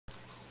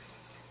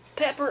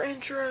Pepper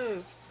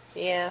intro.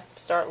 Yeah,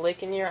 start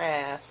licking your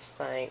ass,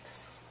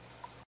 thanks.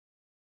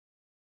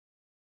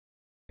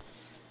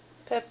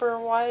 Pepper,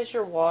 why is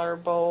your water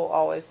bowl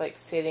always like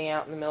sitting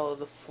out in the middle of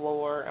the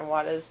floor, and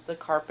why does the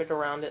carpet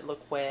around it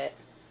look wet?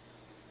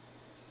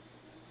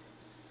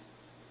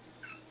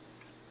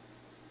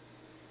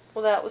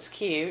 Well, that was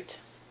cute.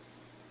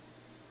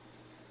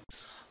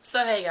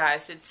 So hey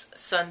guys, it's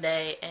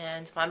Sunday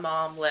and my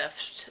mom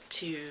left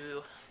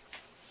to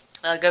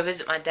go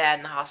visit my dad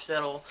in the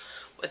hospital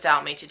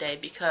without me today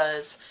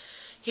because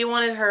he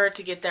wanted her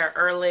to get there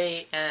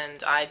early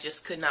and I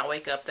just could not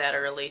wake up that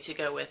early to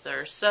go with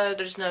her. So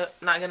there's not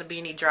going to be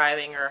any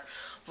driving or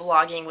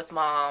vlogging with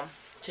mom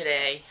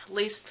today. At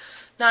least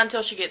not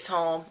until she gets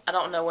home. I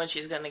don't know when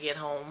she's going to get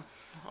home,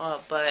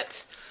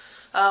 but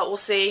we'll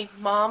see.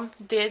 Mom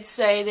did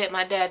say that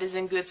my dad is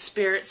in good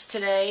spirits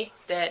today,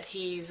 that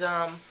he's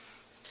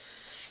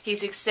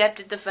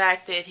accepted the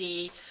fact that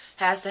he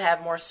has to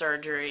have more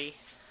surgery.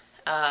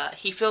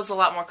 He feels a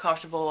lot more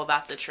comfortable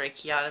about the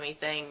tracheotomy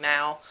thing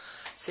now,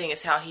 seeing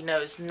as how he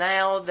knows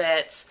now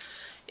that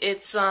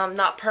it's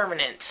not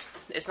permanent.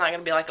 It's not going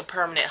to be like a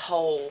permanent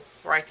hole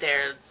right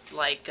there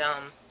like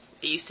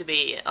it used to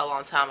be a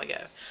long time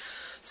ago.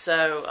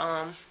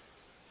 So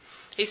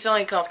he's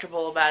feeling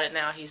comfortable about it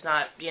now. He's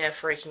not, you know,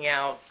 freaking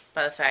out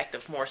by the fact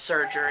of more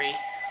surgery.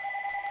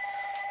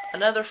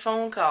 Another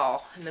phone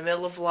call in the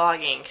middle of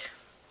vlogging.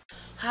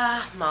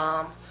 Hi,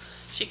 Mom.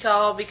 She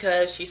called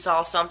because she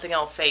saw something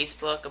on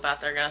Facebook about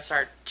they're going to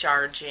start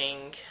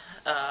charging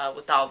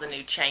with all the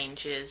new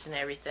changes and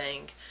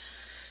everything.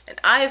 And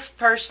I've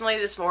personally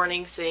this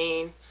morning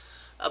seen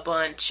a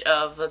bunch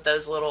of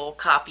those little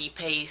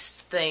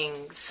copy-paste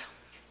things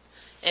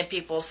in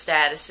people's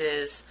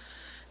statuses.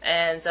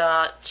 And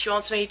she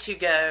wants me to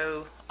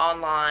go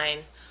online,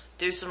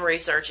 do some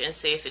research and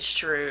see if it's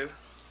true.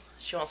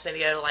 She wants me to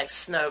go to like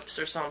Snopes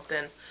or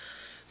something.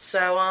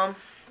 So,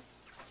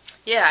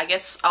 yeah, I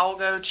guess I'll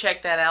go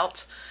check that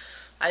out.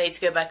 I need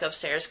to go back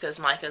upstairs because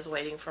Micah's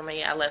waiting for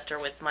me. I left her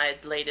with my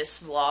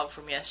latest vlog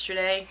from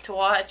yesterday to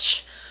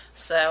watch.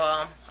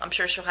 So, I'm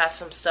sure she'll have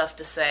some stuff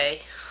to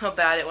say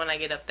about it when I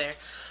get up there.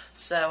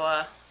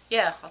 So,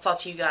 yeah, I'll talk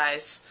to you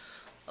guys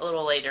a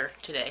little later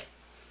today.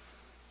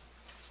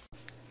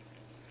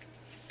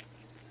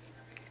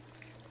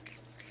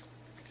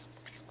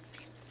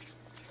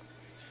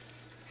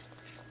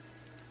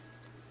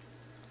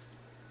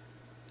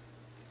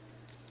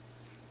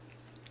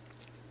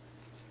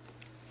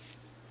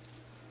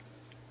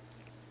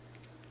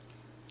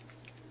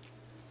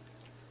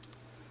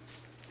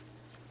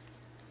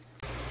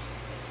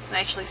 I'm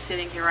actually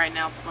sitting here right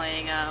now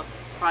playing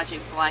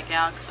Project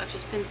Blackout because I've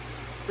just been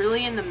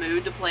really in the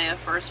mood to play a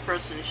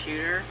first-person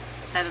shooter.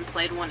 I haven't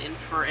played one in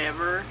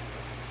forever,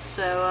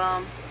 so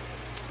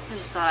I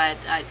just thought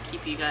I'd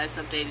keep you guys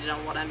updated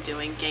on what I'm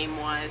doing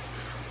game-wise.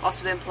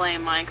 Also been playing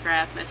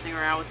Minecraft, messing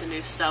around with the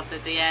new stuff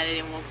that they added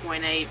in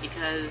 1.8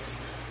 because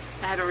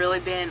I haven't really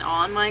been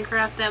on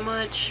Minecraft that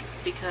much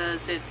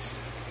because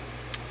it's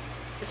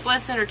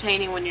less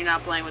entertaining when you're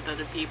not playing with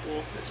other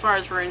people. As far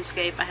as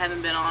RuneScape, I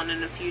haven't been on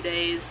in a few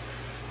days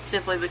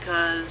simply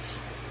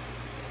because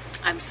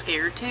I'm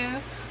scared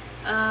to.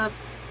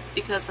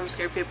 Because I'm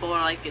scared people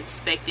are like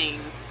expecting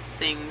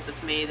things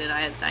of me that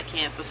I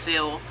can't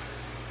fulfill.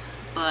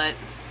 But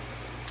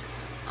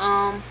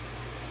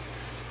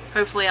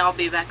hopefully I'll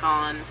be back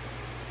on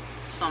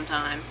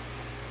sometime.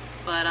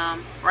 But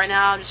right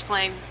now I'm just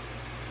playing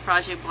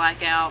Project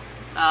Blackout.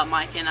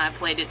 Mike and I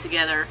played it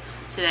together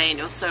today, and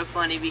it was so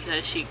funny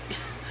because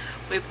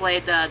we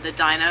played the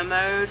dino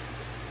mode,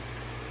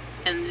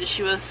 and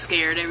she was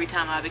scared every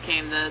time I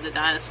became the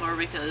dinosaur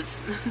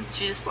because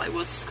she just like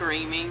was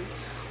screaming.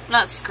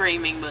 Not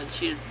screaming, but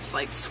she was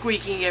like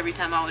squeaking every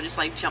time I would just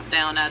like jump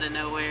down out of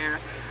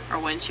nowhere, or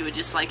when she would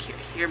just like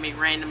hear me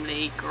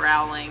randomly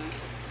growling.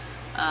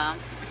 I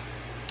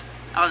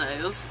don't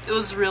know, it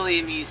was really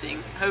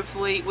amusing.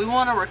 Hopefully, we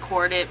want to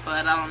record it,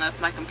 but I don't know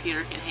if my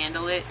computer can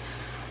handle it.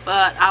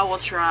 But I will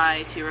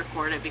try to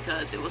record it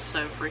because it was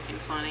so freaking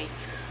funny.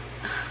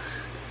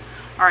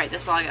 Alright,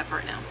 that's all I got for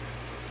right now.